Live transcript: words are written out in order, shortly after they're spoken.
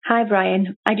Hi,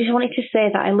 Brian. I just wanted to say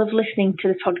that I love listening to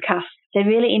the podcast. They're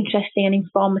really interesting and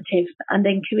informative, and they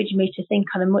encourage me to think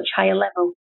on a much higher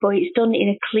level. But it's done in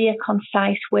a clear,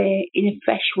 concise way, in a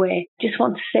fresh way. Just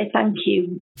want to say thank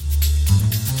you.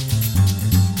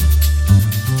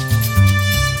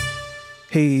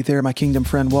 Hey there, my kingdom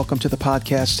friend. Welcome to the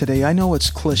podcast today. I know it's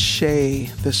cliche,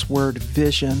 this word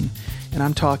vision, and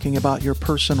I'm talking about your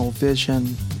personal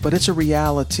vision, but it's a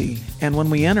reality. And when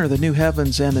we enter the new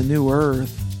heavens and the new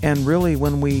earth, and really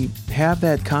when we have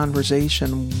that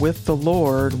conversation with the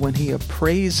Lord, when He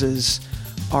appraises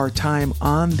our time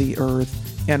on the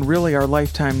earth, and really our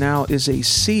lifetime now is a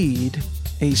seed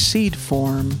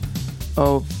form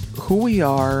of who we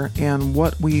are and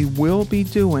what we will be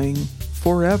doing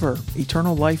forever.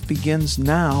 Eternal life begins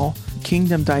now.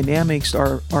 Kingdom dynamics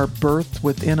are birthed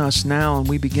within us now, and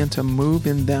we begin to move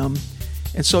in them.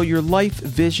 And so your life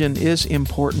vision is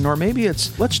important, or maybe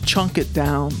let's chunk it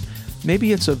down.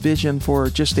 Maybe it's a vision for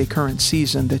just a current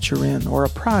season that you're in, or a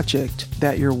project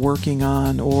that you're working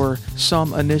on, or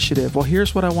some initiative. Well,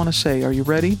 here's what I want to say. Are you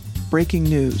ready? Breaking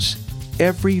news.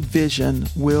 Every vision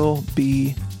will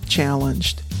be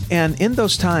challenged. And in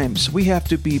those times, we have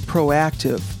to be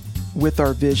proactive with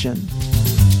our vision.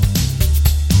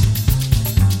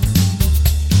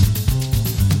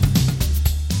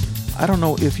 I don't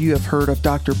know if you have heard of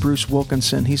Dr. Bruce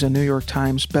Wilkinson. He's a New York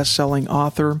Times best-selling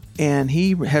author, and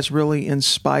he has really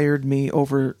inspired me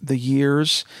over the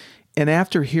years. And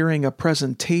after hearing a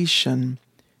presentation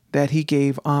that he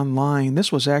gave online,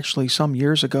 this was actually some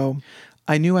years ago,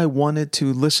 I knew I wanted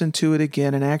to listen to it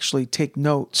again and actually take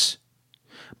notes.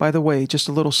 By the way, just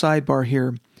a little sidebar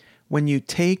here. When you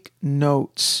take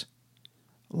notes,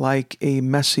 like a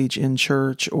message in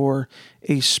church or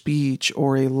a speech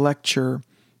or a lecture,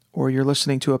 or you're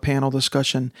listening to a panel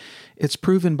discussion, it's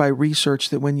proven by research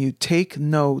that when you take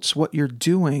notes, what you're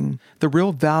doing, the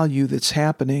real value that's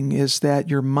happening is that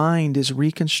your mind is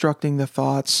reconstructing the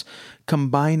thoughts,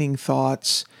 combining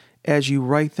thoughts as you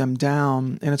write them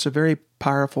down, and it's a very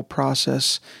powerful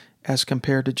process as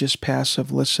compared to just passive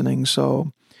listening.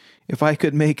 So if I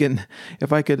could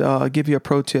give you a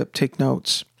pro tip, take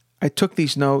notes. I took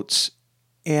these notes,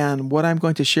 and what I'm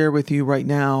going to share with you right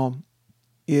now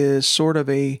is sort of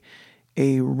a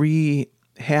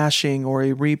rehashing or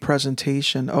a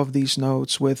representation of these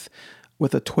notes with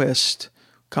a twist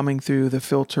coming through the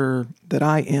filter that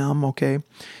I am, okay?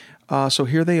 So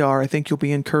here they are. I think you'll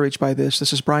be encouraged by this.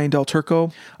 This is Brian Del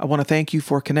Turco. I want to thank you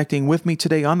for connecting with me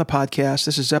today on the podcast.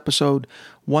 This is episode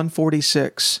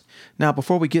 146. Now,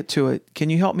 before we get to it, can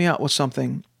you help me out with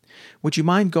something? Would you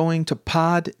mind going to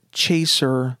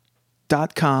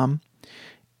podchaser.com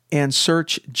and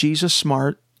search Jesus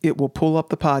Smart? It will pull up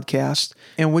the podcast.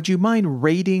 And would you mind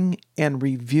rating and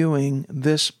reviewing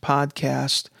this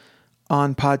podcast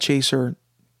on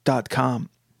podchaser.com?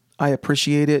 I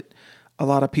appreciate it. A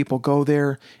lot of people go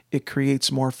there. It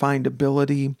creates more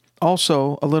findability.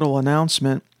 Also, a little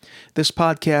announcement. This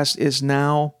podcast is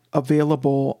now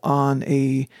available on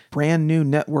a brand new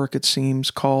network, it seems,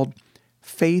 called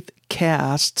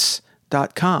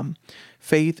faithcasts.com.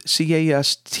 Faith,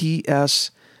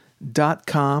 CASTS.com.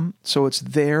 So it's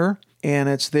there, and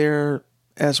it's there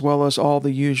as well as all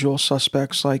the usual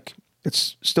suspects. Like,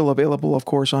 it's still available, of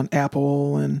course, on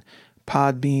Apple and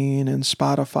Podbean and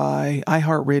Spotify,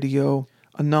 iHeartRadio,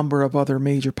 a number of other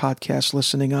major podcast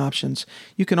listening options.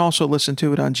 You can also listen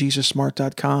to it on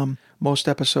JesusSmart.com. Most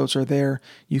episodes are there.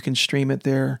 You can stream it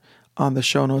there on the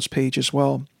show notes page as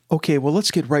well. Okay, well,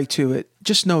 let's get right to it.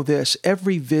 Just know this,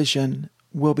 every vision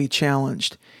will be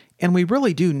challenged. And we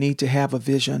really do need to have a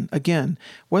vision. Again,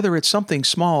 whether it's something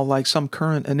small like some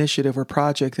current initiative or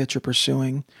project that you're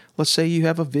pursuing. Let's say you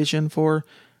have a vision for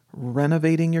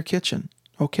renovating your kitchen.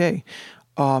 Okay,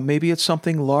 maybe it's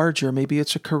something larger. Maybe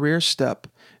it's a career step.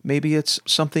 Maybe it's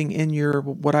something in your,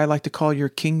 what I like to call your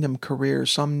kingdom career,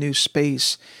 some new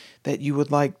space that you would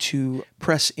like to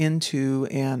press into,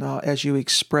 and as you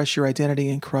express your identity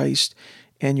in Christ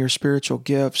and your spiritual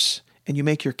gifts, and you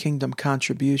make your kingdom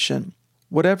contribution.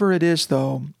 Whatever it is,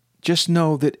 though, just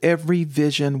know that every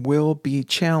vision will be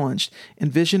challenged. And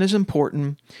vision is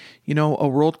important. You know, a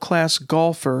world-class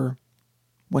golfer,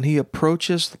 when he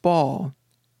approaches the ball,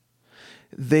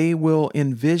 they will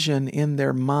envision in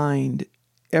their mind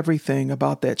everything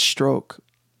about that stroke,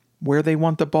 where they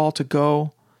want the ball to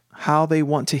go, how they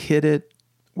want to hit it,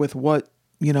 with what,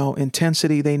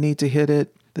 intensity they need to hit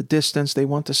it, the distance they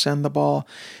want to send the ball.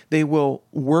 They will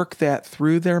work that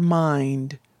through their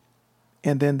mind,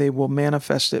 and then they will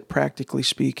manifest it, practically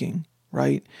speaking,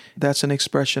 right? That's an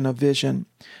expression of vision.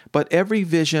 But every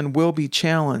vision will be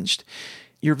challenged.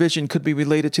 Your vision could be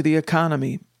related to the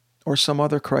economy. or some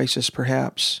other crisis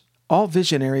perhaps. All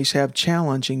visionaries have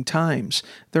challenging times.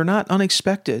 They're not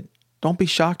unexpected. Don't be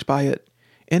shocked by it.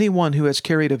 Anyone who has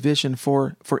carried a vision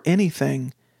for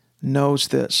anything knows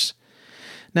this.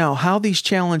 Now, how these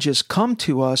challenges come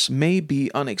to us may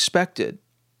be unexpected.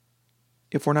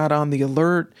 If we're not on the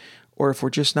alert, or if we're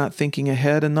just not thinking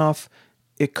ahead enough,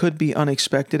 it could be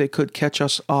unexpected. It could catch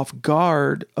us off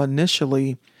guard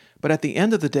initially. But at the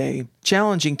end of the day,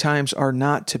 challenging times are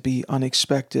not to be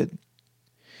unexpected.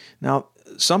 Now,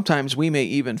 sometimes we may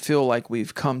even feel like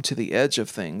we've come to the edge of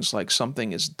things, like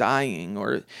something is dying,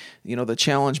 or, the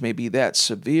challenge may be that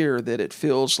severe that it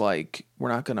feels like we're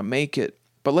not going to make it.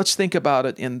 But let's think about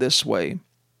it in this way.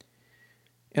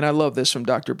 And I love this from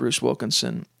Dr. Bruce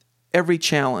Wilkinson. Every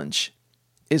challenge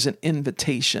is an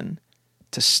invitation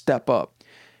to step up.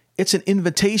 It's an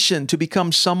invitation to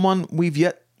become someone we've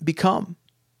yet become.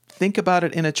 Think about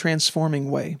it in a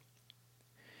transforming way.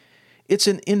 It's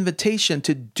an invitation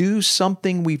to do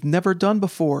something we've never done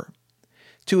before,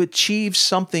 to achieve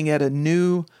something at a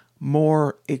new,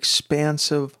 more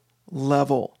expansive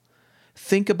level.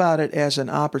 Think about it as an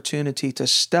opportunity to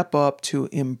step up, to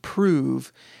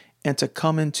improve, and to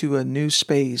come into a new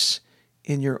space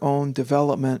in your own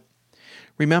development.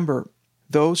 Remember,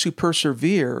 those who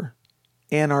persevere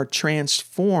and are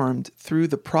transformed through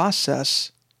the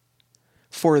process,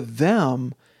 for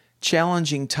them,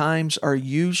 challenging times are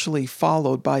usually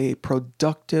followed by a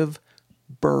productive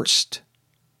burst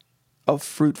of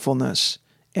fruitfulness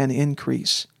and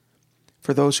increase.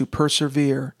 For those who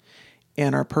persevere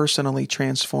and are personally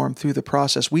transformed through the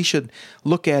process, we should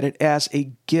look at it as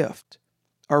a gift.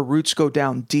 Our roots go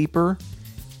down deeper,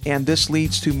 and this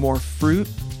leads to more fruit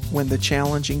when the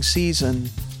challenging season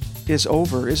is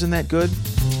over. Isn't that good?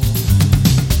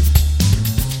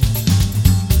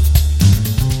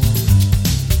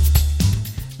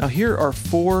 Now, here are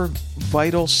 4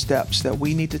 vital steps that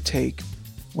we need to take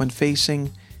when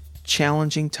facing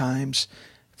challenging times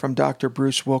from Dr.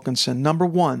 Bruce Wilkinson. Number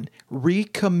 1,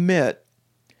 recommit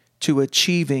to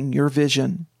achieving your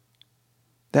vision.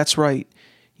 That's right.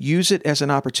 Use it as an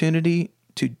opportunity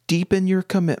to deepen your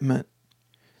commitment,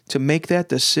 to make that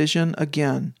decision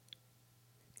again,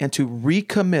 and to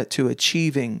recommit to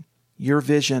achieving your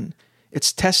vision.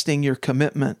 It's testing your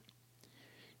commitment.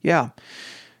 Yeah,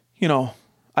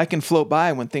 I can float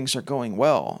by when things are going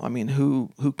well. I mean, who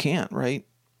can't, right?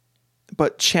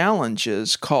 But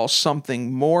challenges call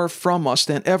something more from us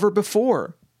than ever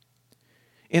before.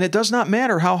 And it does not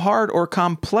matter how hard or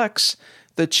complex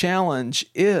the challenge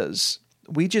is.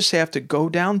 We just have to go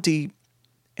down deep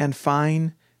and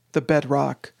find the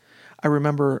bedrock. I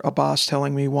remember a boss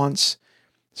telling me once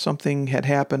something had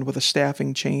happened with a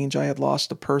staffing change. I had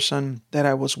lost a person that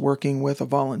I was working with, a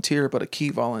volunteer, but a key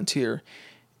volunteer.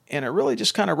 And it really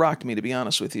just kind of rocked me, to be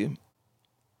honest with you.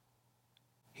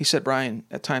 He said, Brian,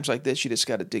 at times like this, you just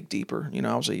got to dig deeper.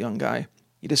 I was a young guy.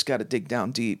 You just got to dig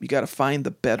down deep. You got to find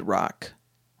the bedrock,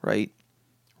 right?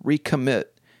 Recommit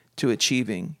to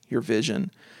achieving your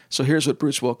vision. So here's what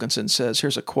Bruce Wilkinson says.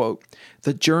 Here's a quote.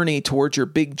 The journey towards your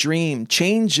big dream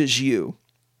changes you.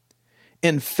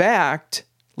 In fact,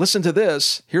 listen to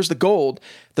this. Here's the gold.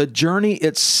 The journey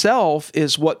itself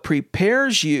is what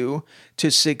prepares you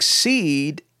to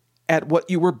succeed at what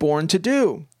you were born to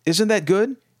do. Isn't that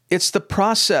good? It's the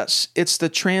process. It's the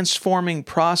transforming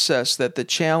process that the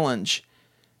challenge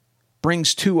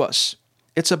brings to us.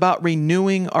 It's about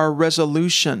renewing our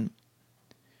resolution.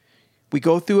 We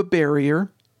go through a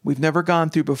barrier we've never gone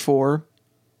through before.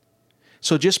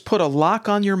 So just put a lock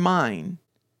on your mind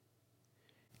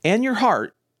and your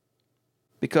heart,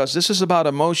 because this is about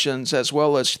emotions as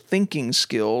well as thinking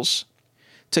skills,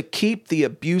 to keep the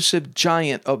abusive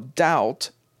giant of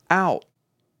doubt out.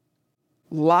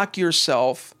 Lock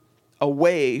yourself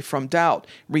away from doubt.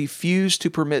 Refuse to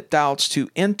permit doubts to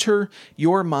enter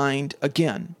your mind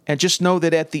again. And just know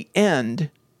that at the end,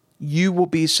 you will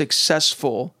be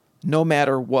successful no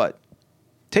matter what.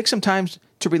 Take some time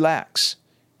to relax.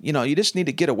 You just need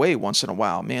to get away once in a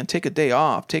while, man. Take a day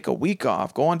off, take a week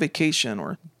off, go on vacation,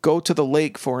 or go to the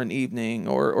lake for an evening,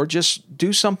 or just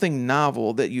do something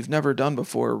novel that you've never done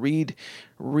before.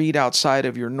 Read outside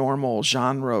of your normal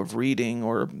genre of reading,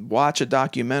 or watch a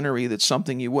documentary that's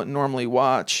something you wouldn't normally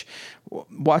watch.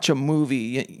 Watch a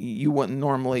movie you wouldn't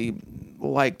normally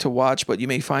like to watch, but you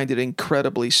may find it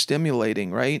incredibly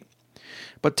stimulating, right?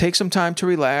 But take some time to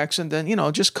relax, and then,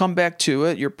 just come back to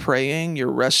it. You're praying,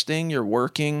 you're resting, you're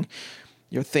working,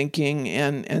 you're thinking,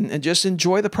 and just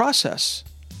enjoy the process.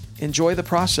 Enjoy the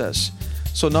process.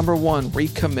 So 1,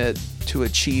 recommit to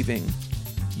achieving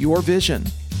your vision.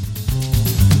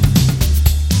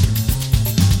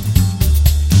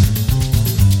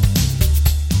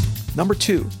 Number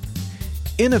 2,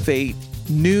 innovate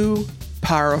new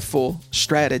powerful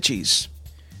strategies.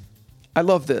 I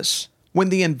love this. When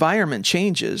the environment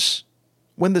changes,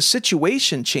 when the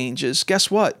situation changes, guess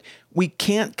what? We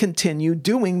can't continue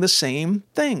doing the same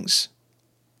things.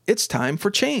 It's time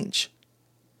for change.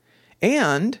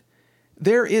 And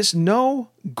there is no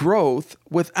growth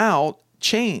without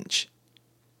change.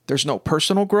 There's no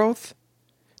personal growth.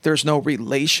 There's no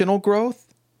relational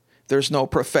growth. There's no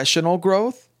professional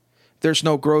growth. There's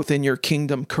no growth in your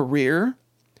kingdom career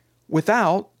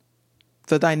without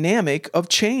the dynamic of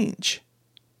change.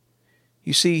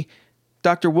 You see,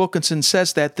 Dr. Wilkinson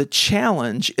says that the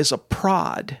challenge is a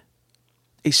prod,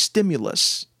 a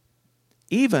stimulus,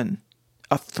 even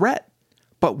a threat,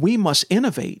 but we must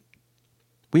innovate.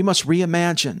 We must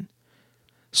reimagine.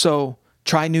 So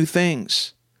try new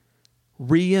things,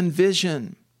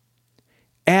 re-envision,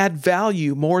 add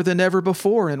value more than ever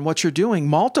before in what you're doing,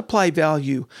 multiply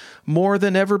value more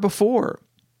than ever before.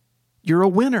 You're a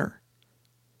winner.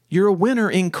 You're a winner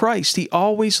in Christ. He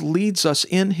always leads us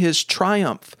in his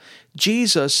triumph.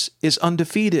 Jesus is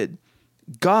undefeated.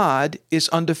 God is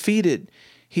undefeated.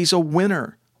 He's a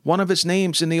winner. One of his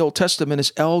names in the Old Testament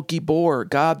is El Gibor,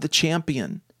 God the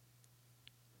champion.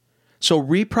 So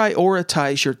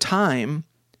reprioritize your time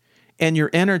and your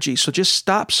energy. So just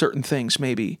stop certain things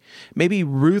maybe. Maybe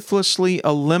ruthlessly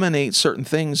eliminate certain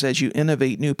things as you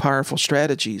innovate new powerful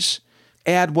strategies.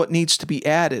 Add what needs to be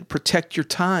added. Protect your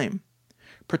time.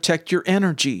 Protect your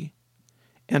energy.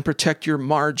 And protect your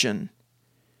margin.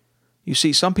 You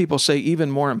see, some people say even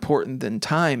more important than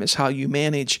time is how you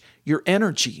manage your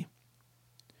energy.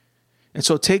 And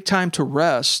so take time to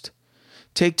rest.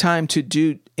 Take time to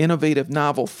do innovative,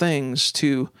 novel things,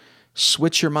 to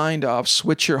switch your mind off,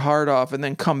 switch your heart off, and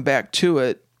then come back to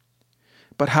it.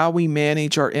 But how we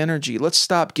manage our energy. Let's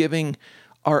stop giving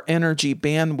our energy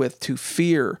bandwidth to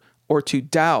fear or to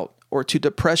doubt or to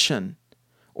depression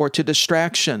or to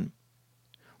distraction.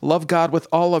 Love God with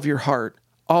all of your heart,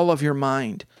 all of your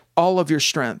mind, all of your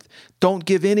strength. Don't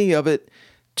give any of it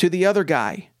to the other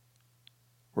guy,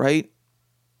 right?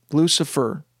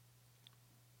 Lucifer.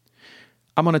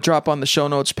 I'm going to drop on the show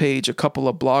notes page a couple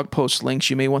of blog post links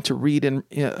you may want to read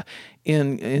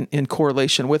in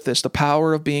correlation with this. The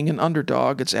power of being an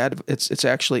underdog. It's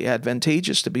actually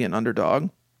advantageous to be an underdog.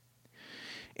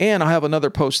 And I'll have another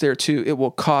post there too. It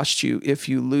will cost you if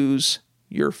you lose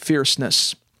your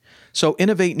fierceness. So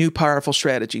innovate new powerful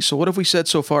strategies. So what have we said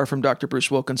so far from Dr. Bruce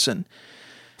Wilkinson?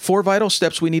 4 vital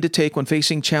steps we need to take when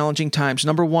facing challenging times.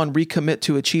 Number 1, recommit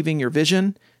to achieving your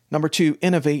vision. Number 2,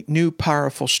 innovate new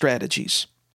powerful strategies.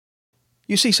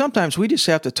 You see, sometimes we just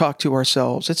have to talk to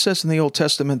ourselves. It says in the Old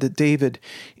Testament that David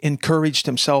encouraged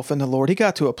himself in the Lord. He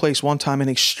got to a place one time, an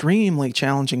extremely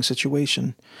challenging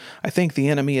situation. I think the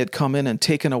enemy had come in and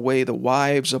taken away the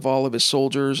wives of all of his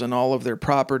soldiers and all of their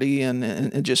property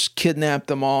and just kidnapped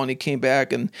them all. And he came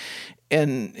back and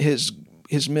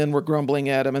his men were grumbling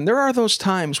at him. And there are those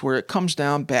times where it comes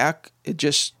down back,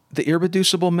 the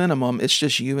irreducible minimum, it's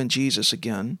just you and Jesus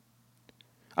again.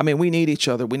 I mean, we need each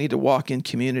other. We need to walk in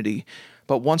community.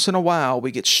 But once in a while,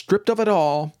 we get stripped of it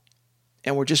all,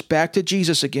 and we're just back to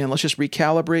Jesus again. Let's just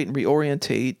recalibrate and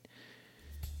reorientate.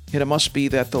 And it must be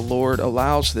that the Lord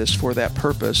allows this for that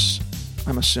purpose,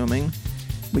 I'm assuming.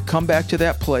 We come back to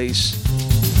that place.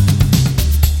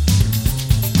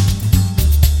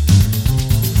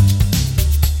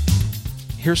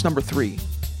 Here's number 3.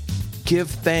 Give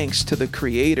thanks to the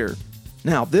Creator.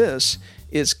 Now, this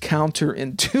is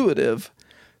counterintuitive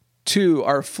to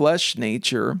our flesh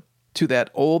nature, to that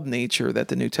old nature that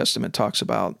the New Testament talks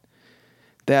about,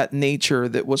 that nature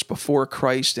that was before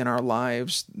Christ in our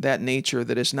lives, that nature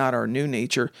that is not our new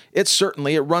nature. It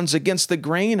runs against the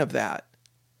grain of that.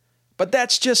 But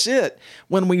that's just it.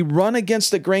 When we run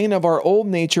against the grain of our old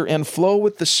nature and flow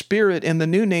with the Spirit in the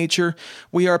new nature,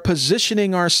 we are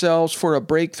positioning ourselves for a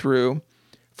breakthrough,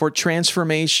 for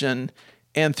transformation,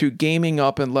 and through gaming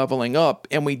up and leveling up.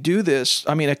 And we do this,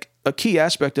 a key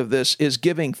aspect of this is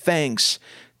giving thanks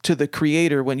to the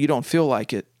Creator when you don't feel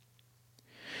like it.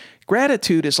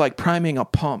 Gratitude is like priming a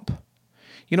pump.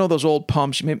 You know those old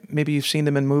pumps, maybe you've seen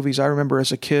them in movies. I remember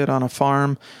as a kid on a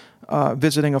farm,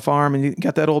 visiting a farm, and you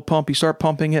got that old pump, you start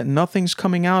pumping it, and nothing's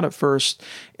coming out at first.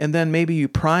 And then maybe you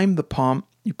prime the pump,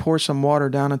 you pour some water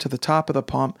down into the top of the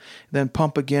pump, then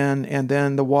pump again, and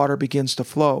then the water begins to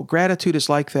flow. Gratitude is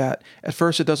like that. At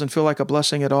first, it doesn't feel like a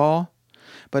blessing at all,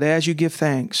 but as you give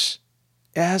thanks,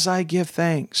 as I give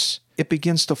thanks, it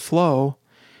begins to flow,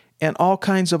 and all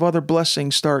kinds of other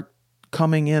blessings start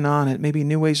coming in on it. Maybe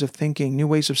new ways of thinking, new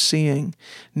ways of seeing,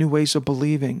 new ways of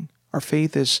believing. Our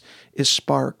faith is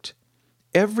sparked.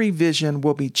 Every vision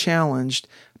will be challenged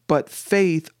but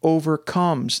faith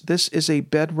overcomes. This is a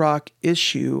bedrock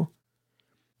issue,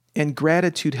 and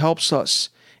gratitude helps us.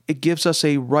 It gives us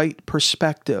a right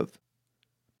perspective.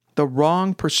 The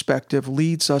wrong perspective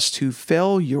leads us to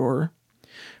failure,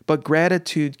 but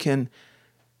gratitude can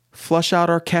flush out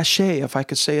our cachet, if I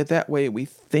could say it that way. We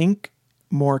think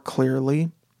more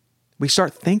clearly. We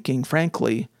start thinking,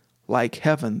 frankly, like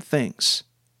heaven thinks.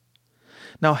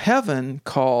 Now, heaven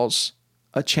calls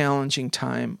a challenging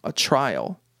time a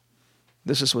trial.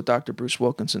 This is what Dr. Bruce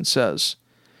Wilkinson says.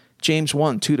 James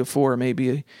 1,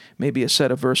 2-4 may be a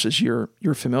set of verses you're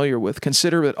familiar with.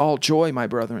 Consider it all joy, my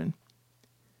brethren.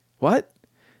 What?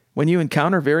 When you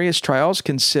encounter various trials,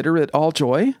 consider it all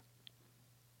joy?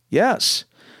 Yes.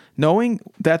 Knowing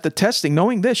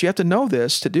this, you have to know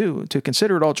this to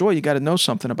consider it all joy, you got to know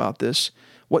something about this.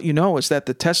 What you know is that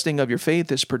the testing of your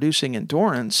faith is producing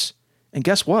endurance. And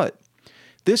guess what?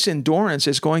 This endurance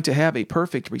is going to have a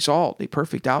perfect result, a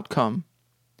perfect outcome.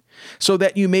 So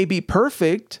that you may be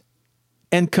perfect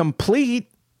and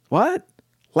complete, what?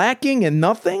 Lacking in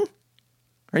nothing?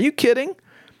 Are you kidding?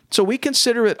 So we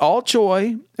consider it all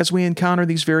joy as we encounter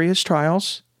these various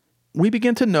trials. We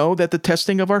begin to know that the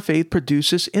testing of our faith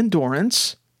produces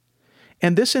endurance,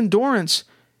 and this endurance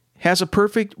has a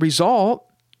perfect result.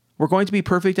 We're going to be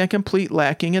perfect and complete,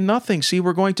 lacking in nothing. See,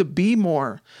 we're going to be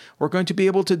more. We're going to be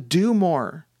able to do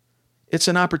more. It's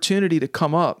an opportunity to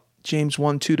come up. James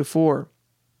 1, 2-4.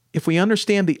 If we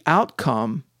understand the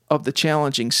outcome of the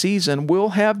challenging season, we'll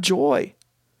have joy.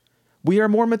 We are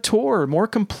more mature, more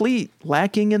complete,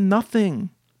 lacking in nothing.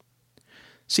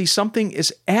 See, something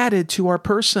is added to our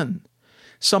person.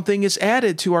 Something is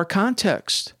added to our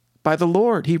context by the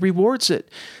Lord. He rewards it.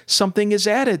 Something is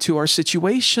added to our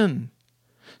situation.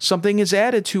 Something is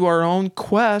added to our own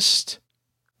quest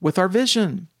with our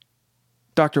vision.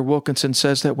 Dr. Wilkinson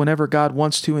says that whenever God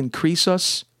wants to increase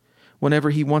us, whenever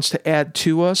He wants to add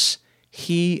to us,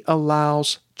 He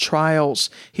allows trials.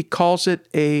 He calls it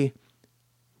a,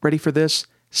 ready for this,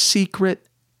 secret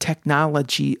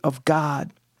technology of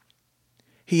God.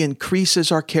 He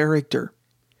increases our character.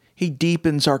 He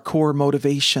deepens our core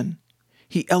motivation.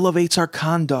 He elevates our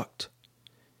conduct.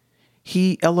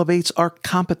 He elevates our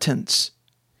competence.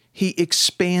 He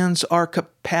expands our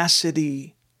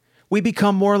capacity. We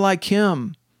become more like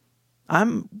Him.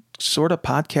 I'm sort of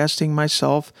podcasting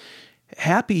myself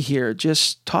happy here,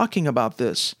 just talking about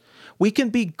this. We can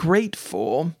be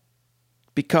grateful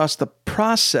because the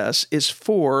process is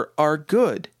for our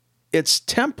good. It's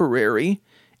temporary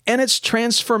and it's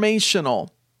transformational.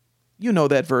 You know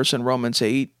that verse in Romans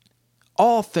 8.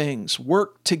 All things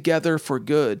work together for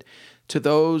good to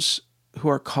those who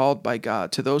are called by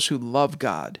God, to those who love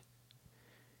God.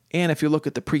 And if you look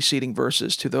at the preceding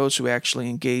verses, to those who actually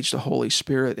engage the Holy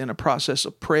Spirit in a process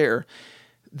of prayer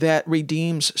that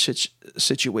redeems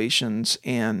situations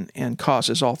and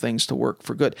causes all things to work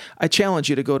for good. I challenge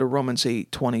you to go to Romans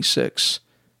 8, 26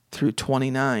 through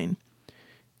 29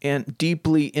 and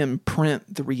deeply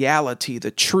imprint the reality,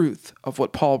 the truth of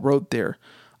what Paul wrote there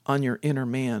on your inner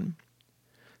man.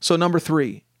 So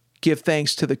 3, give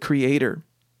thanks to the Creator.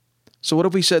 So what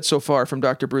have we said so far from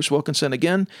Dr. Bruce Wilkinson?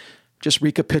 Again, just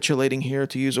recapitulating here,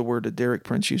 to use a word that Derek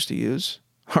Prince used to use.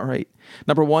 All right.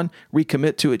 1,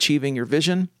 recommit to achieving your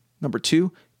vision.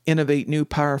 2, innovate new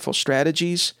powerful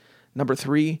strategies.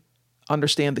 3,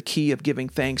 understand the key of giving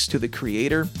thanks to the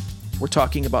Creator. We're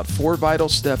talking about 4 vital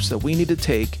steps that we need to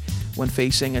take when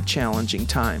facing a challenging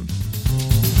time.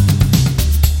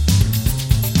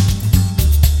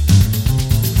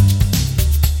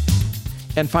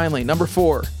 And finally,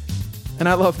 4, and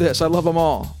I love this, I love them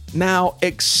all. Now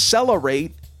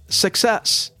accelerate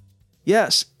success.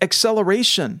 Yes,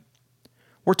 acceleration.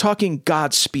 We're talking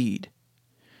God's speed.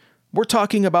 We're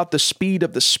talking about the speed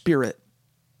of the Spirit.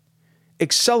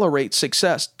 Accelerate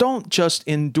success. Don't just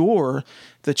endure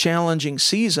the challenging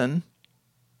season.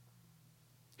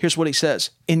 Here's what he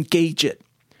says. Engage it.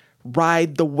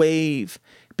 Ride the wave.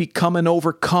 Become an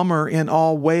overcomer in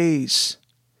all ways.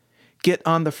 Get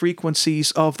on the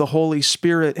frequencies of the Holy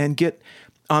Spirit and get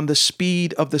on the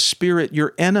speed of the Spirit.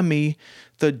 Your enemy,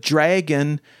 the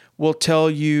dragon, will tell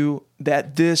you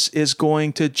that this is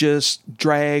going to just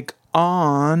drag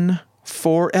on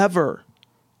forever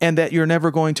and that you're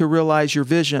never going to realize your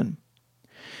vision.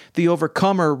 The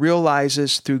overcomer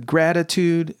realizes through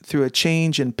gratitude, through a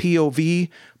change in POV,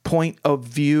 point of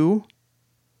view,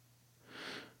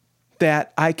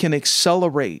 that I can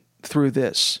accelerate through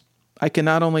this. I can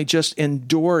not only just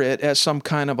endure it as some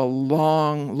kind of a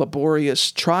long,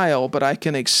 laborious trial, but I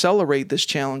can accelerate this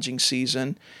challenging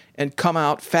season and come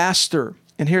out faster.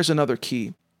 And here's another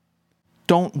key.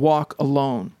 Don't walk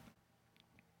alone.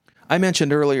 I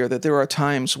mentioned earlier that there are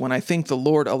times when I think the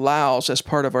Lord allows, as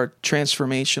part of our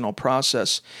transformational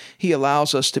process, He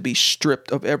allows us to be stripped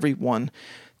of everyone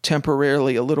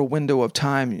temporarily, a little window of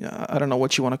time. I don't know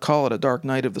what you want to call it, a dark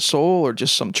night of the soul or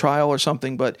just some trial or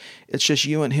something, but it's just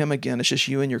you and Him again. It's just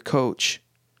you and your coach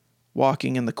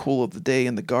walking in the cool of the day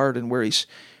in the garden where it's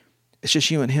just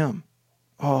you and Him.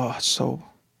 Oh,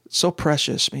 so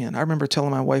precious, man. I remember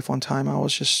telling my wife one time I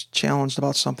was just challenged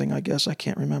about something, I guess. I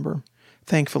can't remember.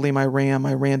 Thankfully, my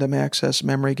random access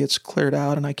memory gets cleared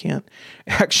out and I can't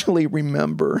actually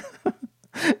remember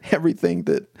everything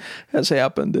that has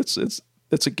happened.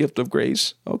 It's a gift of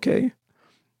grace, okay?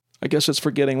 I guess it's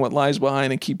forgetting what lies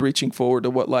behind and keep reaching forward to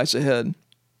what lies ahead.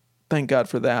 Thank God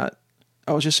for that.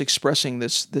 I was just expressing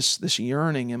this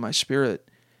yearning in my spirit.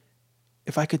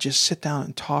 If I could just sit down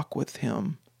and talk with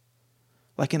Him,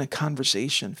 like in a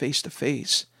conversation, face to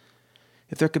face.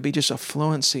 If there could be just a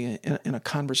fluency in a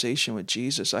conversation with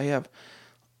Jesus. I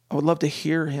would love to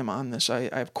hear Him on this.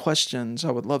 I have questions.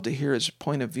 I would love to hear His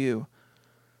point of view.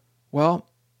 Well,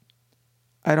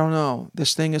 I don't know.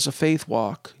 This thing is a faith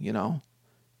walk, and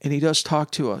He does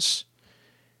talk to us.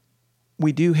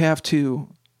 We do have to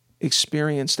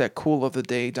experience that cool of the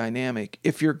day dynamic.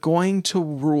 If you're going to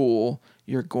rule,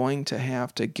 you're going to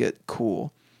have to get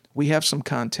cool. We have some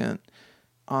content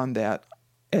on that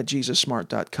at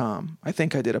JesusSmart.com. I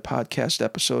think I did a podcast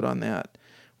episode on that.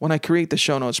 When I create the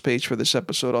show notes page for this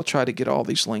episode, I'll try to get all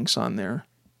these links on there.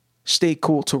 Stay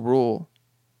cool to rule.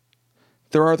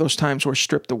 There are those times we're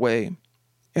stripped away,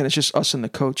 and it's just us and the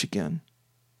coach again.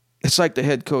 It's like the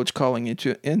head coach calling you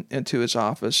into his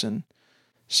office and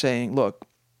saying, look,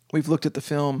 we've looked at the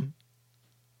film.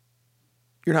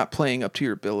 You're not playing up to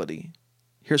your ability.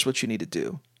 Here's what you need to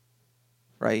do,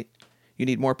 right? You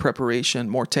need more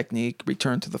preparation, more technique,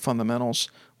 return to the fundamentals,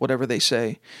 whatever they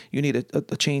say. You need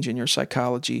a change in your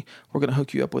psychology. We're going to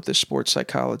hook you up with this sports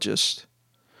psychologist.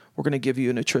 We're going to give you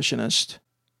a nutritionist.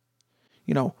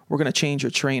 We're going to change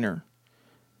your trainer.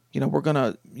 We're going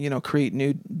to, create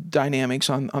new dynamics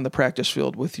on the practice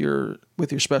field with your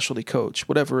specialty coach,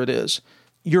 whatever it is.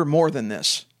 You're more than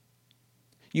this.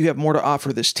 You have more to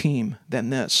offer this team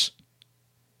than this.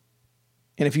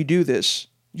 And if you do this,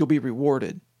 you'll be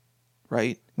rewarded,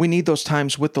 right? We need those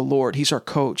times with the Lord. He's our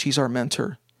coach. He's our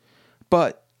mentor.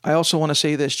 But I also want to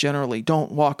say this generally.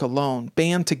 Don't walk alone.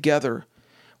 Band together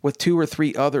with 2 or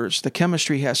 3 others. The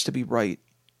chemistry has to be right.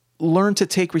 Learn to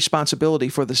take responsibility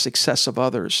for the success of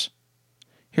others.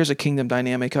 Here's a kingdom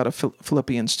dynamic out of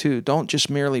Philippians 2. Don't just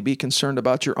merely be concerned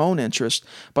about your own interest,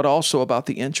 but also about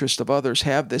the interest of others.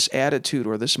 Have this attitude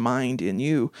or this mind in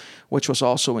you, which was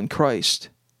also in Christ.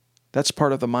 That's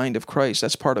part of the mind of Christ.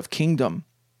 That's part of kingdom.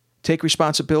 Take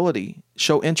responsibility.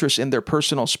 Show interest in their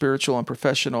personal, spiritual, and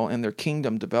professional and their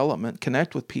kingdom development.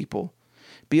 Connect with people.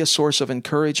 Be a source of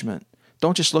encouragement.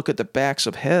 Don't just look at the backs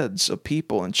of heads of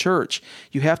people in church.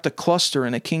 You have to cluster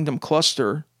in a kingdom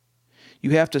cluster.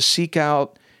 You have to seek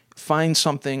out, find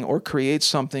something or create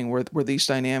something where these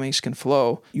dynamics can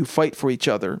flow. You fight for each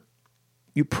other.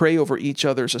 You pray over each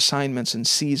other's assignments and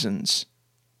seasons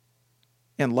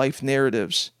and life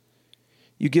narratives.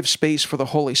 You give space for the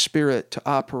Holy Spirit to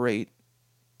operate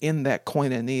in that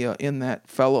koinonia, in that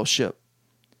fellowship.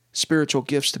 Spiritual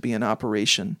gifts to be in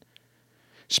operation.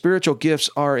 Spiritual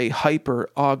gifts are a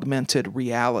hyper-augmented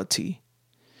reality.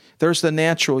 There's the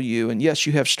natural you, and yes,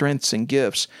 you have strengths and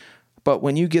gifts, but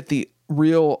when you get the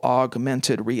real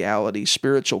augmented reality,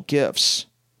 spiritual gifts,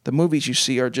 the movies you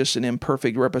see are just an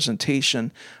imperfect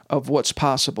representation of what's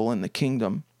possible in the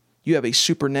kingdom. You have a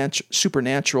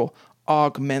supernatural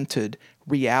augmented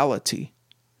reality.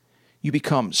 You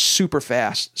become super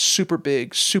fast, super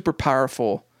big, super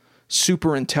powerful,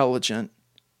 super intelligent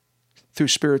through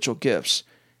spiritual gifts,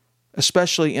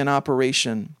 especially in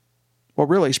operation. Well,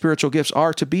 really, spiritual gifts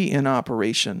are to be in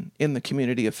operation in the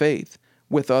community of faith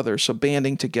with others, so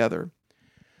banding together.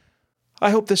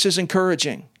 I hope this is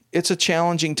encouraging. It's a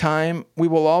challenging time. We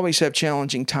will always have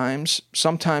challenging times.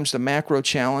 Sometimes the macro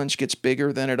challenge gets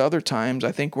bigger than at other times.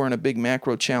 I think we're in a big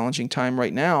macro challenging time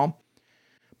right now.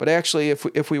 But actually,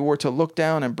 if we were to look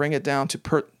down and bring it down to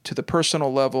the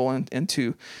personal level and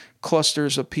to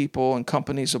clusters of people and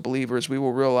companies of believers, we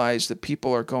will realize that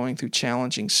people are going through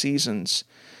challenging seasons.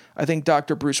 I think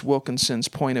Dr. Bruce Wilkinson's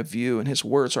point of view and his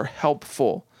words are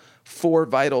helpful. 4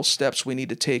 vital steps we need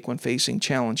to take when facing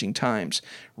challenging times.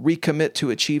 Recommit to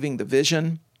achieving the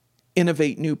vision.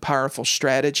 Innovate new powerful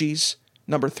strategies.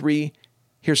 Number 3,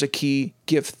 here's a key,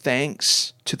 give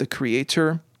thanks to the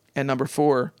Creator. And number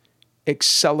 4,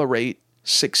 accelerate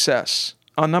success.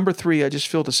 On number 3, I just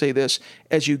feel to say this,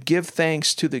 as you give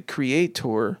thanks to the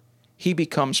Creator, He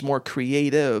becomes more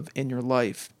creative in your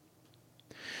life.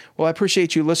 Well, I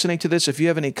appreciate you listening to this. If you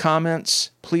have any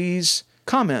comments, please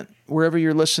comment wherever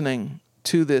you're listening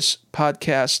to this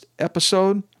podcast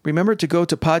episode. Remember to go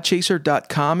to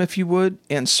podchaser.com if you would,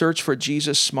 and search for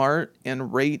Jesus Smart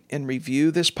and rate and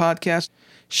review this podcast.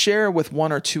 Share with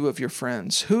one or two of your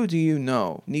friends. Who do you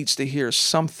know needs to hear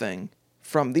something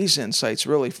from these insights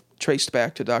really traced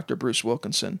back to Dr. Bruce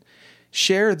Wilkinson?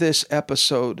 Share this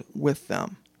episode with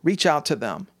them. Reach out to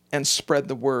them and spread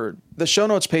the word. The show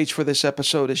notes page for this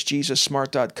episode is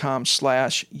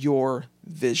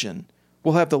jesussmart.com/yourvision.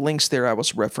 We'll have the links there I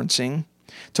was referencing.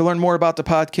 To learn more about the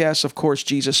podcast, of course,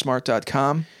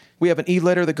 jesussmart.com. We have an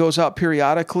e-letter that goes out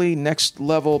periodically, next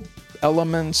level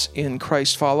elements in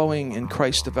Christ following, in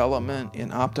Christ development, in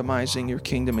optimizing your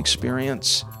kingdom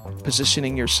experience,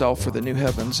 positioning yourself for the new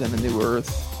heavens and the new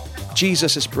earth.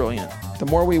 Jesus is brilliant. The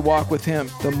more we walk with him,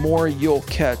 the more you'll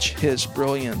catch his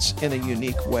brilliance in a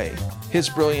unique way. His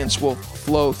brilliance will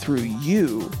flow through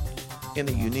you in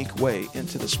a unique way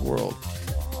into this world.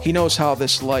 He knows how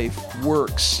this life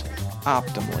works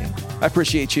optimally. I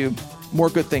appreciate you. More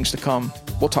good things to come.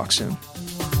 We'll talk soon.